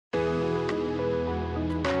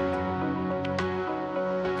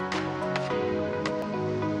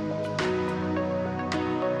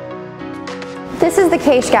This is the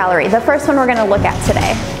Cage Gallery, the first one we're going to look at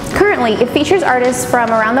today. Currently, it features artists from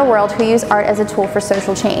around the world who use art as a tool for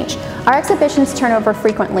social change. Our exhibitions turn over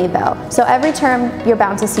frequently though, so every term you're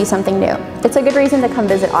bound to see something new. It's a good reason to come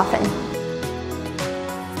visit often.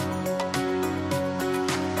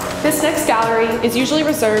 This next gallery is usually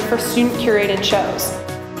reserved for student-curated shows.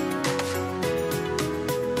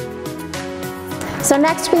 So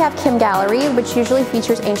next we have Kim Gallery, which usually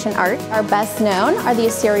features ancient art. Our best known are the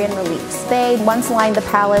Assyrian reliefs. They once lined the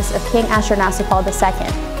palace of King Ashurnasirpal II.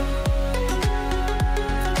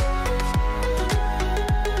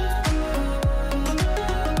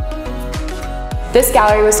 This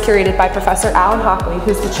gallery was curated by Professor Alan Hockley,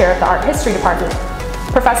 who's the chair of the Art History Department.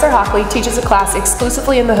 Professor Hockley teaches a class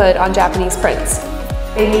exclusively in the hood on Japanese prints.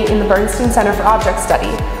 They meet in the Bernstein Center for Object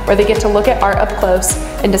Study, where they get to look at art up close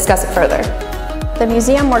and discuss it further. The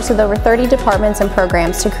museum works with over 30 departments and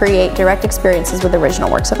programs to create direct experiences with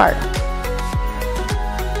original works of art.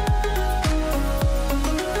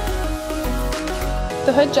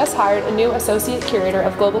 The Hood just hired a new associate curator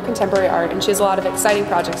of global contemporary art, and she has a lot of exciting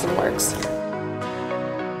projects in the works.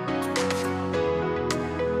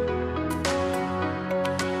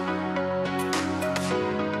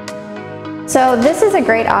 So this is a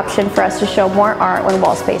great option for us to show more art when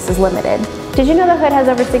wall space is limited. Did you know the Hood has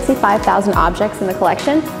over 65,000 objects in the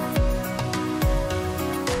collection?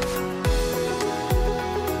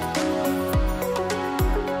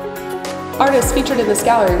 Artists featured in this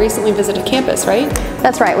gallery recently visited campus, right?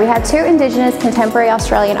 That's right. We had 2 Indigenous contemporary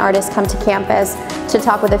Australian artists come to campus to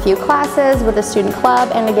talk with a few classes, with a student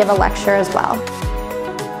club, and to give a lecture as well.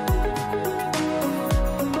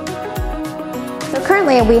 So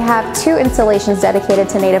currently we have 2 installations dedicated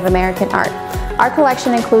to Native American art. Our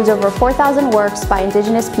collection includes over 4,000 works by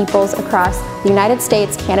Indigenous peoples across the United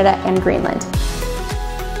States, Canada, and Greenland.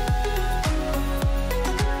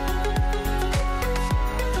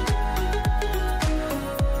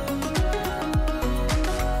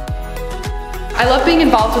 I love being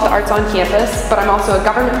involved with the arts on campus, but I'm also a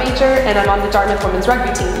government major and I'm on the Dartmouth women's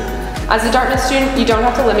rugby team. As a Dartmouth student, you don't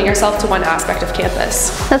have to limit yourself to one aspect of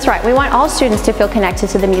campus. That's right. We want all students to feel connected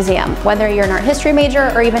to the museum, whether you're an art history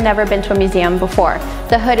major or even never been to a museum before.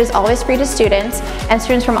 The Hood is always free to students, and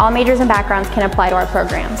students from all majors and backgrounds can apply to our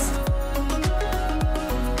programs.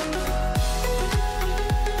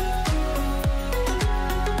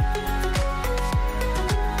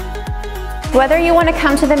 Whether you want to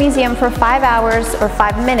come to the museum for 5 hours or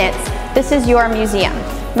 5 minutes, this is your museum.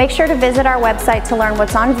 Make sure to visit our website to learn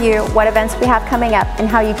what's on view, what events we have coming up, and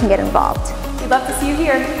how you can get involved. We'd love to see you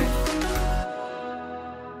here.